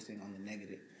focusing on the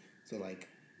negative. So, like,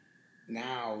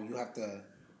 now you have to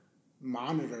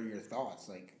monitor your thoughts.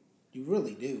 Like, you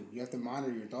really do. You have to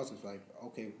monitor your thoughts. It's like,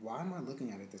 okay, why am I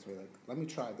looking at it this way? Like, let me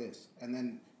try this. And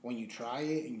then when you try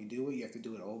it and you do it, you have to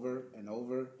do it over and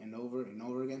over and over and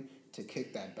over again to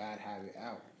kick that bad habit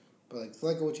out. But, like, it's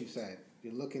like what you said.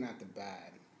 You're looking at the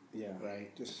bad. Yeah.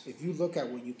 Right? Just If you look at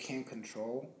what you can't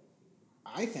control,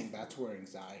 I think that's where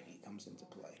anxiety comes into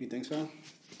play. you think so?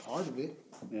 Part of it.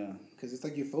 Yeah. Because it's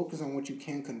like you focus on what you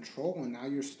can't control, and now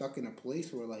you're stuck in a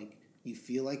place where, like, you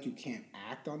feel like you can't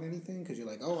act on anything because you're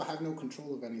like, oh, I have no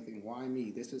control of anything. Why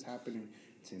me? This is happening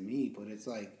to me. But it's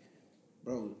like,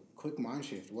 bro, quick mind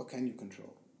shift. What can you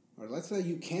control? Or let's say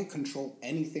you can't control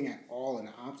anything at all in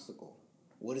an obstacle.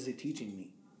 What is it teaching me?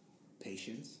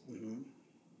 Patience. Mm-hmm.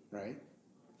 Right?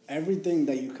 Every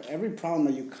problem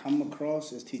that you come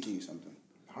across is teaching you something.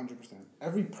 100%.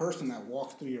 Every person that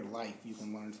walks through your life, you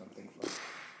can learn something from.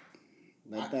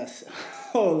 Let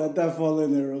that fall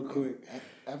in there real quick.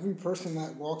 Every person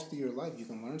that walks through your life, you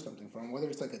can learn something from. Whether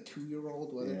it's like a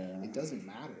 2-year-old, it doesn't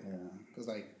matter. Yeah. Because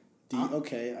like,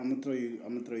 okay, I'm gonna throw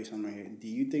you something right here. Do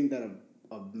you think that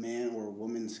a man or a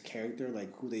woman's character,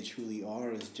 like who they truly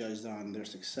are, is judged on their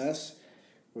success,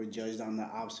 or judged on the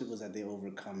obstacles that they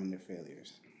overcome and their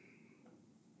failures?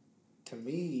 To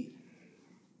me,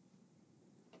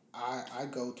 I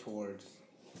go towards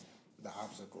the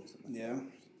obstacles. Yeah.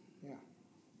 Yeah.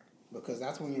 Because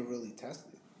that's when you're really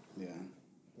tested. Yeah.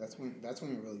 That's when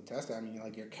you're really tested. I mean,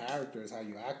 like, your character is how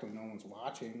you act when no one's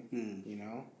watching. You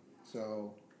know.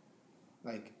 So,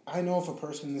 like, I know if a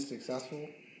person is successul,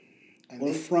 and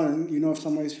or fronting, you know, if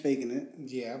somebody's faking it.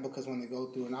 Yeah, because when they go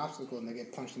through an obstacle and they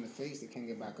get punched in the face, they can't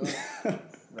get back up.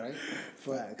 Right.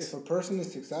 But if a person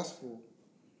is successful,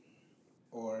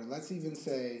 or let's even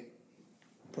say,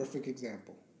 perfect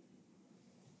example,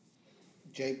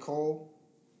 J. Cole,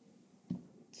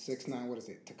 6ix9ine, what is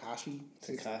it? Tekashi?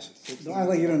 Don't act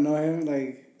like you don't know him.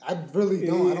 Like, I really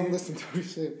don't. I don't listen to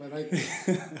his shit, but like,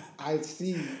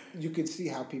 you could see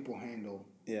how people handle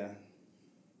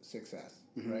success,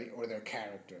 right? Or their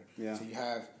character. Yeah. So you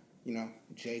have,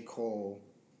 J. Cole,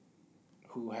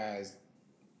 who has,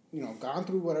 gone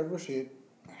through whatever shit,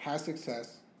 has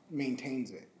success,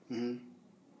 maintains it. Mm-hmm.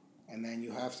 And then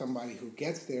you have somebody who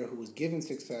gets there, who was given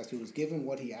success, who was given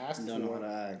what he asked for. Don't know how to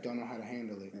act. Don't know how to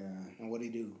handle it. Yeah. And what'd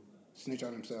he do? Snitch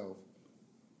on himself.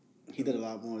 He did a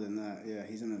lot more than that. Yeah,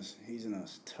 he's in a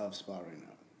tough spot right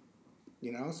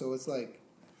now. So it's like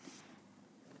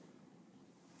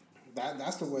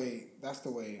that's the way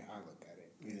I look at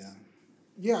it.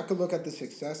 Yeah, I could look at the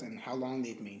success and how long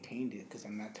they've maintained it, because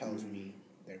then that tells me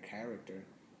their character.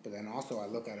 But then also I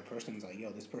look at a person and like,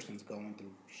 yo, this person's going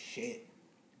through shit.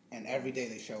 And every day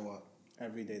they show up.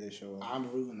 I'm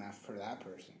rooting for that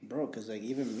person. Bro, because, like,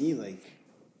 even me, like,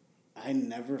 I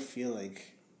never feel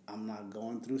like I'm not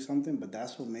going through something, but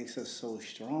that's what makes us so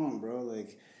strong, bro.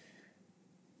 Like,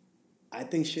 I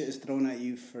think shit is thrown at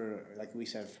you for, like we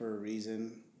said, for a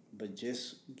reason, but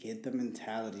just get the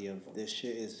mentality of this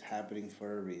shit is happening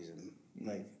for a reason. Mm-hmm.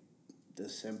 Like, the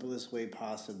simplest way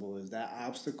possible is that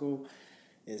obstacle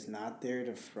is not there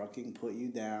to fucking put you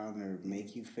down or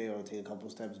make you fail, take a couple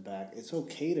steps back. It's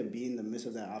okay to be in the midst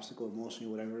of that obstacle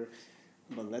emotionally, whatever,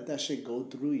 but let that shit go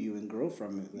through you and grow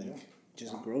from it. Like,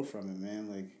 just grow from it, man.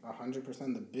 Like, 100%.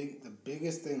 The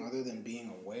biggest thing other than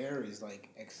being aware is, like,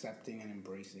 accepting and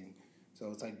embracing.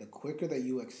 So it's like the quicker that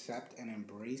you accept and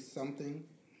embrace something,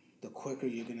 the quicker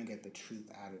you're going to get the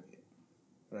truth out of it,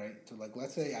 right? So, like,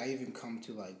 let's say I even come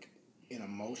to, like, an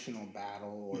emotional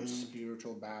battle or a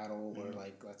spiritual battle, or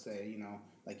like, let's say,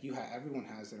 like, everyone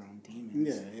has their own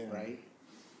demons, right?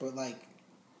 But, like,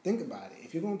 think about it.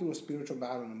 If you're going through a spiritual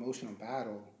battle, an emotional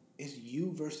battle, it's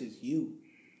you versus you.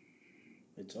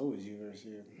 It's always you versus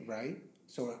you, right?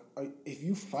 So if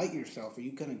you fight yourself, are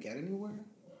you gonna get anywhere?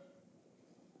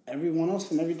 Everyone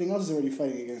else and everything else is already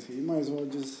fighting against you. You might as well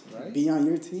just be on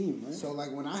your team, right? So,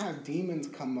 like, when I have demons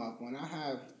come up, when I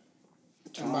have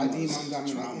traumas, by demons, I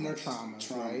mean like inner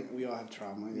traumas, right? We all have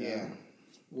trauma. Yeah.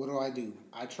 What do?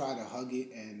 I try to hug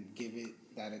it and give it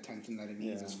that attention that it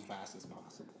needs as fast as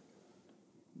possible.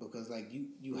 Because, like, you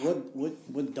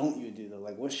what don't you do though?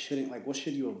 Like, what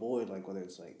should you avoid? Like, whether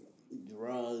it's like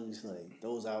drugs, like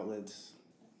those outlets.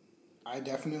 I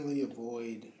definitely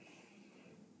avoid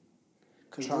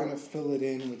trying to fill it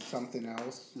in with something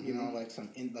else. Like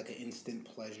like an instant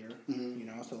pleasure.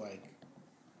 So like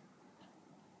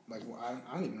I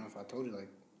don't even know if I told you, like,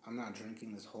 I'm not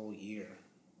drinking this whole year.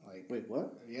 Like, wait,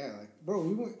 what? Yeah, like, bro,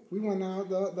 we went out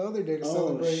the other day to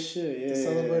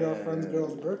celebrate our friend's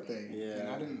girl's birthday. Yeah. And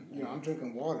I didn't, I'm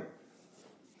drinking water.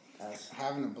 That's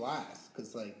having a blast,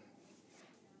 cause, like,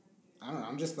 I don't know,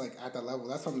 I'm just, like, at that level.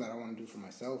 That's something that I want to do for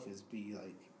myself, is be,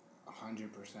 like, 100%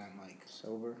 like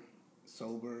sober,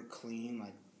 clean,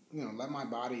 like, let my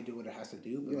body do what it has to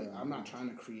do, but like, I'm not trying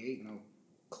to create no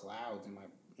clouds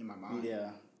in my mind. Yeah.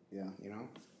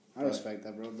 I respect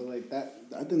that, bro. But, like, that,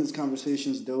 I think this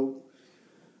conversation's dope.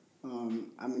 I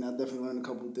mean, I definitely learned a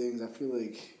couple of things. I feel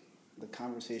like the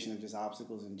conversation of just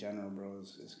obstacles in general, bro,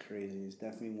 is crazy. It's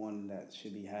definitely one that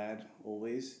should be had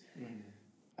always. Mm-hmm.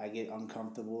 I get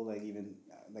uncomfortable, like even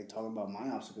like talking about my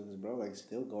obstacles, bro. Like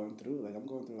still going through, like I'm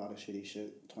going through a lot of shitty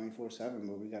shit 24/7,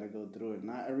 but we gotta go through it.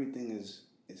 Not everything is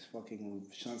fucking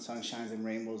sunshines and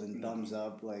rainbows and thumbs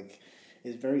up. Like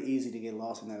it's very easy to get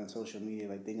lost in that on social media,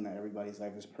 like thinking that everybody's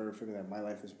life is perfect, that my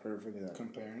life is perfect. That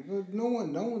comparing, no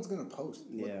one's gonna post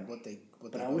what they.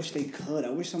 But I wish they could. I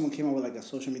wish someone came up with like a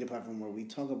social media platform where we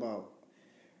talk about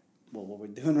what we're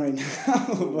doing right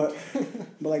now, but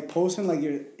like posting like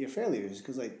your failures,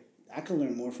 because like I can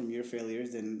learn more from your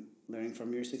failures than learning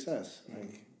from your success.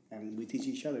 Like, and we teach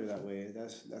each other that way.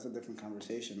 That's a different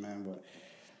conversation, man. But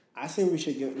I say we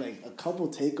should get like a couple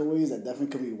takeaways that definitely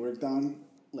could be worked on,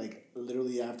 like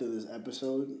literally after this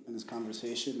episode and this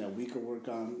conversation that we could work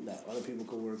on, that other people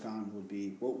could work on. Would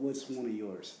be what's one of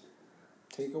yours?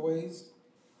 Takeaways.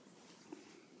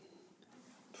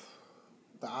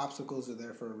 The obstacles are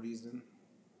there for a reason.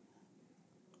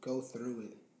 Go through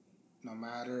it. No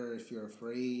matter if you're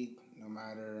afraid, no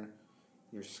matter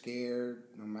you're scared,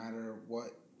 no matter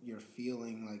what you're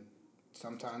feeling, like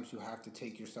sometimes you have to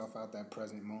take yourself out that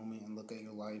present moment and look at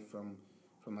your life from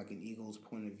like an eagle's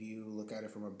point of view, look at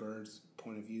it from a bird's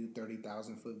point of view,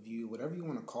 30,000-foot view, whatever you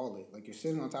want to call it. Like you're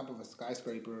sitting on top of a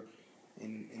skyscraper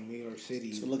in New York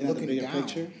City. So looking at the bigger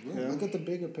picture? Yeah, look at the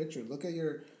bigger picture. Look at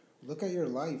your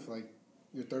life, like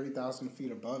you're 30,000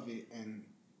 feet above it, and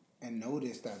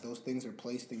notice that those things are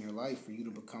placed in your life for you to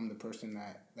become the person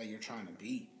that you're trying to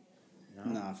be. You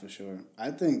know? Nah, for sure.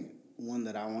 I think one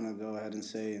that I want to go ahead and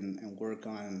say and work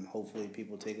on, and hopefully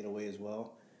people take it away as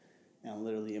well, and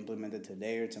literally implement it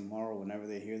today or tomorrow whenever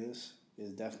they hear this,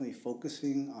 is definitely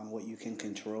focusing on what you can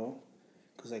control.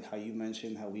 Because like how we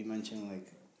mentioned, like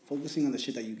focusing on the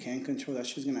shit that you can control, that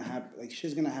shit's gonna happen. Like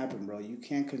shit's gonna happen, bro. You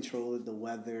can't control it, the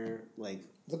weather, like.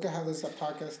 Look at how this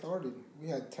podcast started. We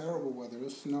had terrible weather. It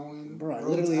was snowing. Bro, I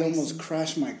literally almost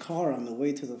crashed my car on the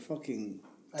way to the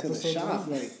the shop.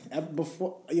 Like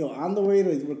on the way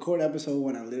to record episode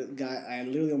 1, I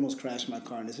literally almost crashed my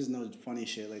car. And this is no funny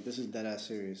shit. Like this is dead ass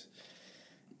serious.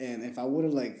 And if I would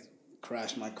have like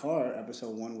crashed my car,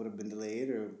 episode 1 would have been delayed,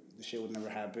 or the shit would never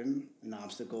happen. An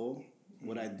obstacle.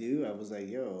 What I do, I was like,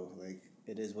 like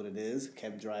it is what it is.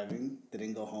 Kept driving,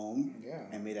 didn't go home,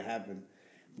 and made it happen.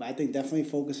 But I think definitely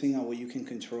focusing on what you can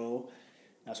control,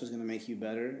 that's what's gonna make you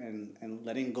better, and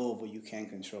letting go of what you can't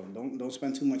control. Don't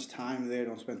spend too much time there.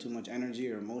 Don't spend too much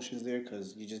energy or emotions there,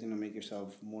 because you're just gonna make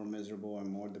yourself more miserable and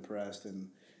more depressed. And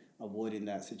avoiding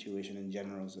that situation in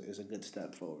general is a good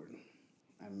step forward.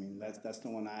 I mean, that's the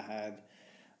one I had.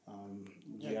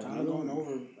 Kind of going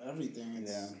over everything.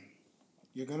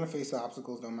 You're gonna face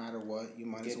obstacles no matter what. You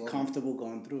might as well get comfortable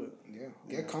going through it. Yeah,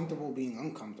 get comfortable being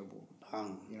uncomfortable.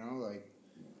 You know, like.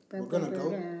 We're gonna go.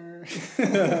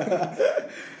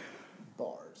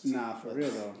 Bars. Nah, for real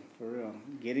though. For real.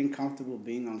 Getting comfortable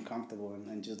being uncomfortable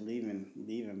and just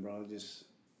leaving, bro. Just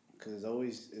because it's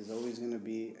always gonna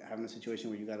be having a situation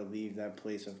where you gotta leave that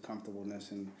place of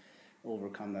comfortableness and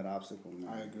overcome that obstacle, man.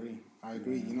 I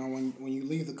agree. You know, when you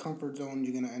leave the comfort zone,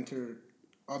 you're gonna enter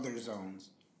other zones,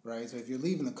 right? So if you're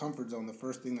leaving the comfort zone, the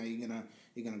first thing that you're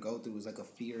gonna go through is like a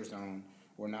fear zone.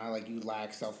 Or now, like, you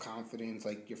lack self-confidence,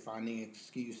 like, you're finding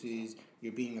excuses,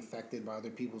 you're being affected by other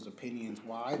people's opinions.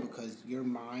 Why? Because your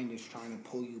mind is trying to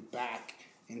pull you back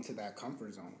into that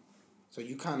comfort zone. So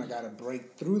you kind of got to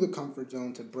break through the comfort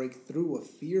zone to break through a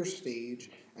fear stage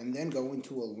and then go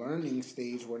into a learning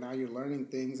stage where now you're learning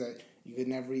things that you could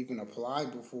never even apply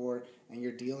before, and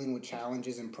you're dealing with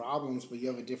challenges and problems, but you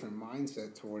have a different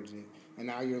mindset towards it. And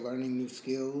now you're learning new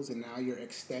skills, and now you're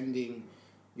extending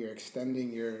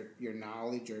your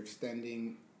knowledge, you're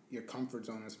extending your comfort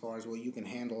zone as far as what you can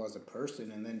handle as a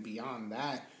person. And then beyond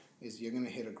that is you're going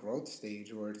to hit a growth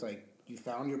stage where it's like you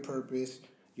found your purpose,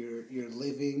 you're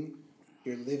living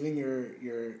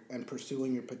your and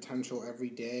pursuing your potential every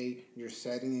day. You're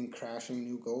setting and crashing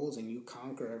new goals, and you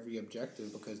conquer every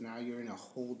objective because now you're in a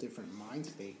whole different mind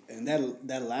state. And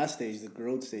that last stage, the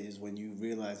growth stage, is when you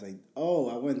realize, like, oh,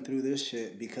 I went through this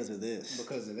shit because of this.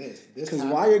 Because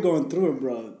while you're going through it,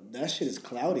 bro, that shit is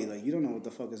cloudy. Like, you don't know what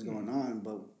the fuck is going on,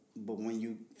 but when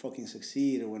you fucking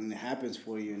succeed, or when it happens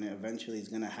for you, and eventually it's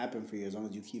gonna happen for you, as long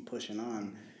as you keep pushing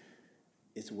on.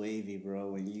 It's wavy,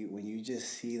 bro. When you just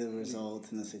see the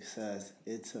results and the success,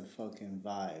 it's a fucking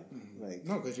vibe. Like,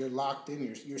 no, because you're locked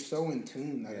in. You're so in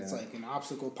tune that it's like an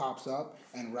obstacle pops up,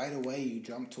 and right away you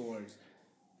jump towards,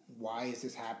 why is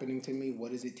this happening to me?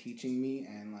 What is it teaching me?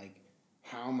 And like,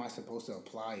 how am I supposed to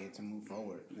apply it to move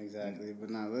forward? Exactly. But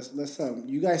now let's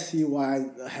you guys see why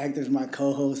Hector's my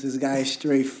co-host. This guy is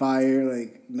straight fire.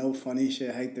 Like, no funny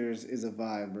shit. Hector is a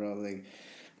vibe, bro. Like,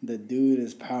 the dude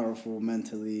is powerful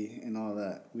mentally and all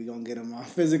that. We gonna get him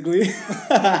off physically.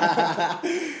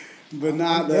 But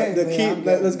nah, the key.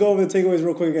 Let's go over the takeaways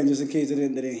real quick again, just in case they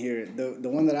didn't hear it. The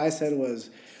one that I said was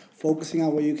focusing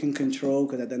on what you can control,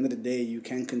 because at the end of the day, you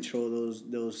can control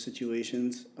those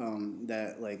situations.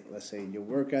 That, like, let's say your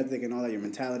work ethic and all that, your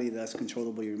mentality, that's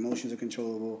controllable. Your emotions are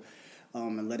controllable.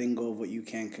 And letting go of what you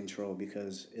can't control,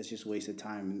 because it's just wasted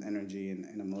time and energy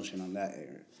and emotion on that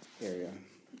area.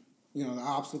 You know, the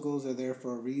obstacles are there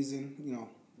for a reason. You know,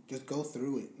 just go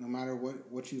through it. No matter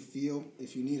what you feel,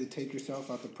 if you need to take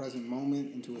yourself out the present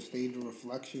moment into a stage of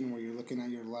reflection where you're looking at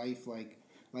your life like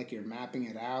you're mapping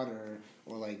it out, or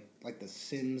like the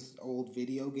Sims old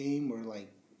video game where like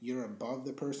you're above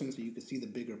the person so you can see the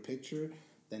bigger picture,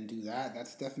 then do that.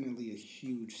 That's definitely a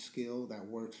huge skill that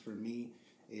works for me,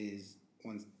 is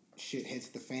when shit hits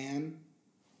the fan,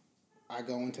 I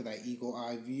go into that eagle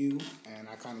eye view and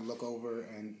I kind of look over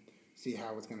and see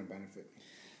how it's going to benefit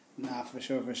me. Nah, for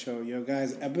sure. Yo,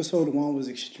 guys, episode 1 was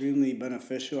extremely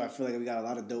beneficial. I feel like we got a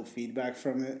lot of dope feedback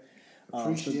from it.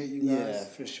 Appreciate you guys. Yeah,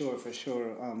 for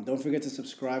sure. Don't forget to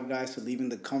subscribe, guys, to Leaving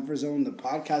the Comfort Zone. The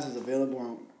podcast is available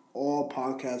on all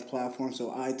podcast platforms,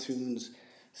 so iTunes,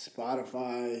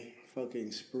 Spotify, fucking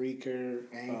Spreaker,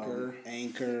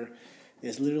 Anchor.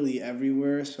 It's literally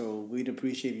everywhere, so we'd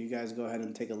appreciate if you guys go ahead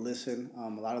and take a listen. A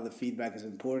lot of the feedback is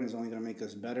important. It's only going to make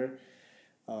us better.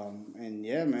 And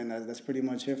yeah, man, that's pretty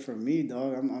much it for me,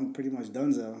 dog. I'm pretty much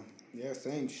done, though. Yeah,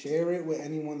 same. Share it with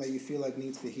anyone that you feel like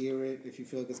needs to hear it. If you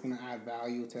feel like it's going to add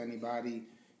value to anybody,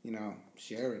 you know,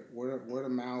 share it. Word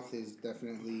of mouth is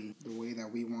definitely the way that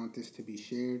we want this to be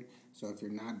shared. So if you're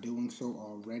not doing so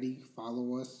already,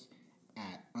 follow us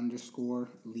at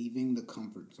 _leaving the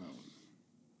comfort zone.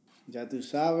 Ya tu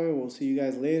sabe. We'll see you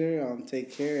guys later.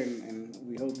 Take care, and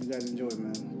we hope you guys enjoy,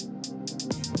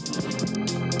 man.